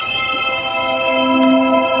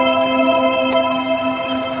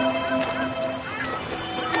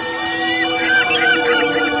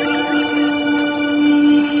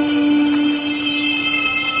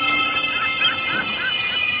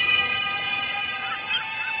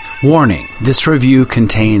Warning, this review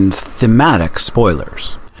contains thematic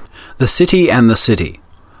spoilers. The City and the City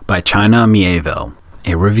by China Miéville,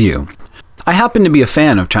 a review. I happen to be a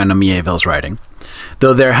fan of China Miéville's writing,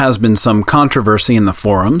 though there has been some controversy in the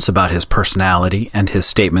forums about his personality and his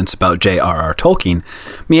statements about J.R.R. Tolkien.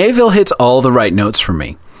 Miéville hits all the right notes for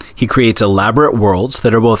me. He creates elaborate worlds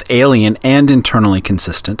that are both alien and internally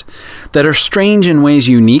consistent, that are strange in ways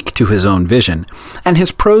unique to his own vision, and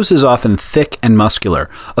his prose is often thick and muscular,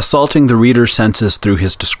 assaulting the reader's senses through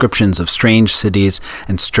his descriptions of strange cities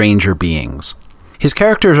and stranger beings. His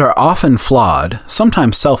characters are often flawed,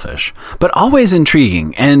 sometimes selfish, but always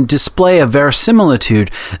intriguing, and display a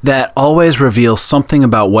verisimilitude that always reveals something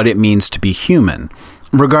about what it means to be human,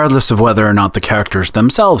 regardless of whether or not the characters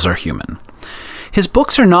themselves are human. His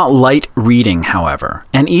books are not light reading, however,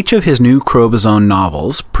 and each of his new Crobuzon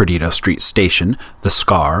novels, Perdido Street Station, The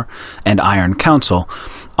Scar, and Iron Council,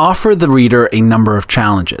 offer the reader a number of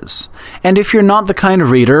challenges. And if you're not the kind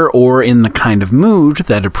of reader or in the kind of mood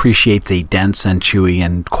that appreciates a dense and chewy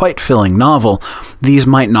and quite filling novel, these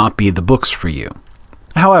might not be the books for you.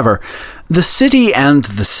 However, The City and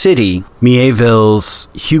the City, Miéville's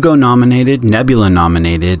Hugo-nominated,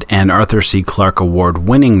 Nebula-nominated, and Arthur C. Clarke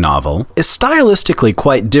Award-winning novel, is stylistically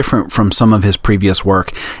quite different from some of his previous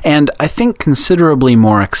work, and I think considerably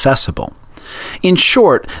more accessible. In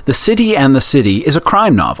short, The City and the City is a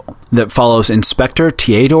crime novel that follows Inspector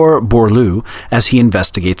Théodore Bourlou as he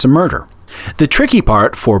investigates a murder. The tricky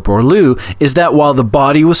part for Bourlou is that while the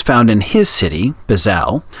body was found in his city,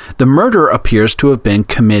 Basel, the murder appears to have been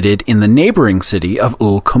committed in the neighboring city of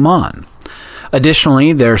Ul-Kuman.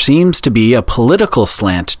 Additionally, there seems to be a political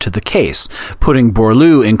slant to the case, putting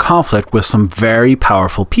Bourlou in conflict with some very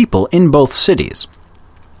powerful people in both cities.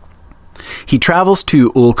 He travels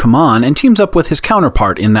to Ul-Kuman and teams up with his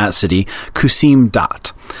counterpart in that city, Kusim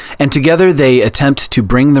Dat, and together they attempt to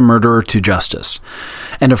bring the murderer to justice.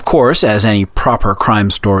 And of course, as any proper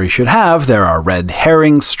crime story should have, there are red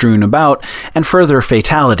herrings strewn about and further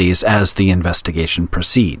fatalities as the investigation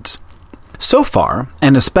proceeds. So far,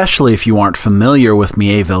 and especially if you aren't familiar with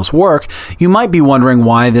Miéville's work, you might be wondering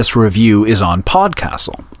why this review is on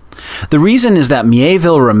PodCastle. The reason is that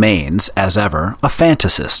Miéville remains, as ever, a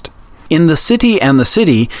fantasist. In The City and the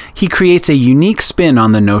City, he creates a unique spin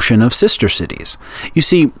on the notion of sister cities. You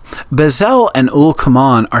see, Basel and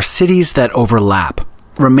Ul-Kuman are cities that overlap.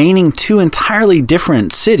 Remaining two entirely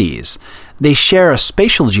different cities, they share a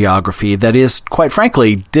spatial geography that is, quite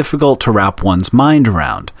frankly, difficult to wrap one's mind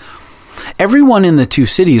around. Everyone in the two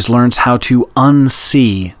cities learns how to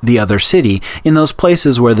unsee the other city in those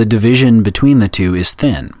places where the division between the two is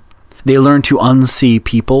thin. They learn to unsee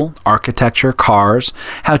people, architecture, cars,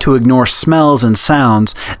 how to ignore smells and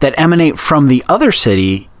sounds that emanate from the other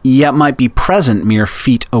city, yet might be present mere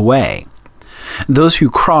feet away. Those who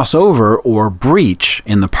cross over, or breach,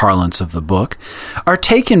 in the parlance of the book, are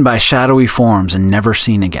taken by shadowy forms and never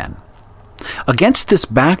seen again. Against this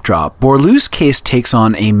backdrop, Bourlou's case takes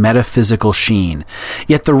on a metaphysical sheen,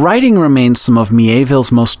 yet the writing remains some of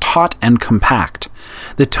Miéville's most taut and compact.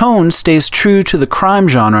 The tone stays true to the crime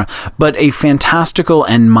genre, but a fantastical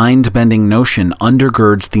and mind-bending notion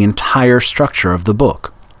undergirds the entire structure of the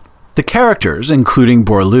book. The characters, including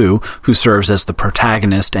Bourlou, who serves as the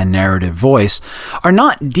protagonist and narrative voice, are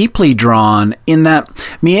not deeply drawn in that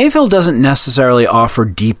Miéville doesn't necessarily offer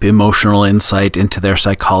deep emotional insight into their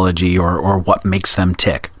psychology or what makes them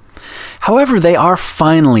tick. However, they are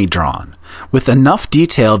finely drawn, with enough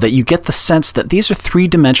detail that you get the sense that these are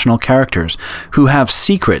three-dimensional characters who have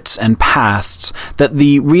secrets and pasts that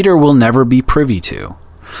the reader will never be privy to.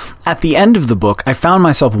 At the end of the book, I found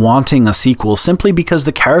myself wanting a sequel simply because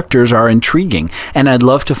the characters are intriguing, and I'd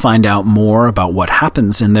love to find out more about what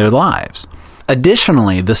happens in their lives.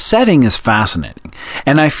 Additionally, the setting is fascinating,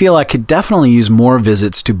 and I feel I could definitely use more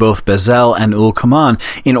visits to both Basel and Ul-Kuman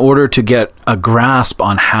in order to get a grasp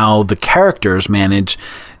on how the characters manage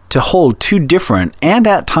to hold two different and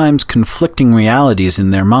at times conflicting realities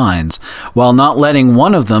in their minds, while not letting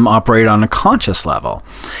one of them operate on a conscious level.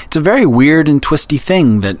 It's a very weird and twisty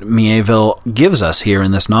thing that Miéville gives us here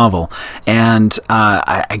in this novel, and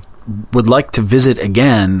I would like to visit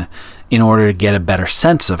again in order to get a better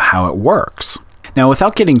sense of how it works. Now,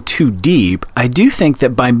 without getting too deep, I do think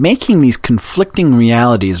that by making these conflicting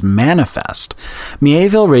realities manifest,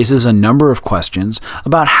 Miéville raises a number of questions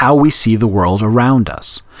about how we see the world around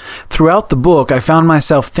us. Throughout the book, I found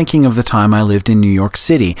myself thinking of the time I lived in New York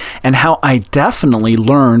City and how I definitely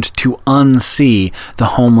learned to unsee the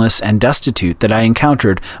homeless and destitute that I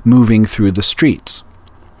encountered moving through the streets.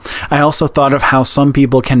 I also thought of how some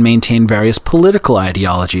people can maintain various political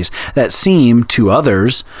ideologies that seem, to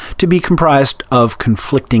others, to be comprised of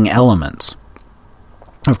conflicting elements.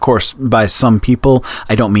 Of course, by some people,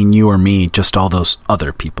 I don't mean you or me, just all those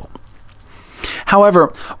other people.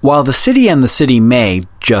 However, while the city and the city may,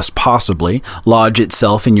 just possibly, lodge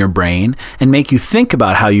itself in your brain and make you think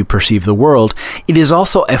about how you perceive the world, it is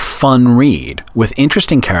also a fun read, with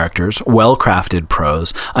interesting characters, well-crafted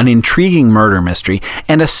prose, an intriguing murder mystery,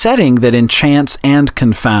 and a setting that enchants and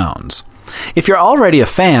confounds. If you're already a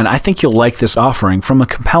fan, I think you'll like this offering from a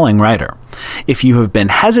compelling writer. If you have been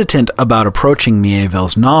hesitant about approaching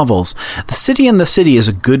Miéville's novels, The City and the City is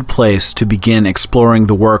a good place to begin exploring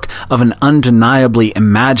the work of an undeniably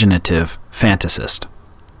imaginative fantasist.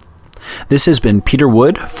 This has been Peter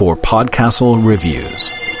Wood for PodCastle Reviews.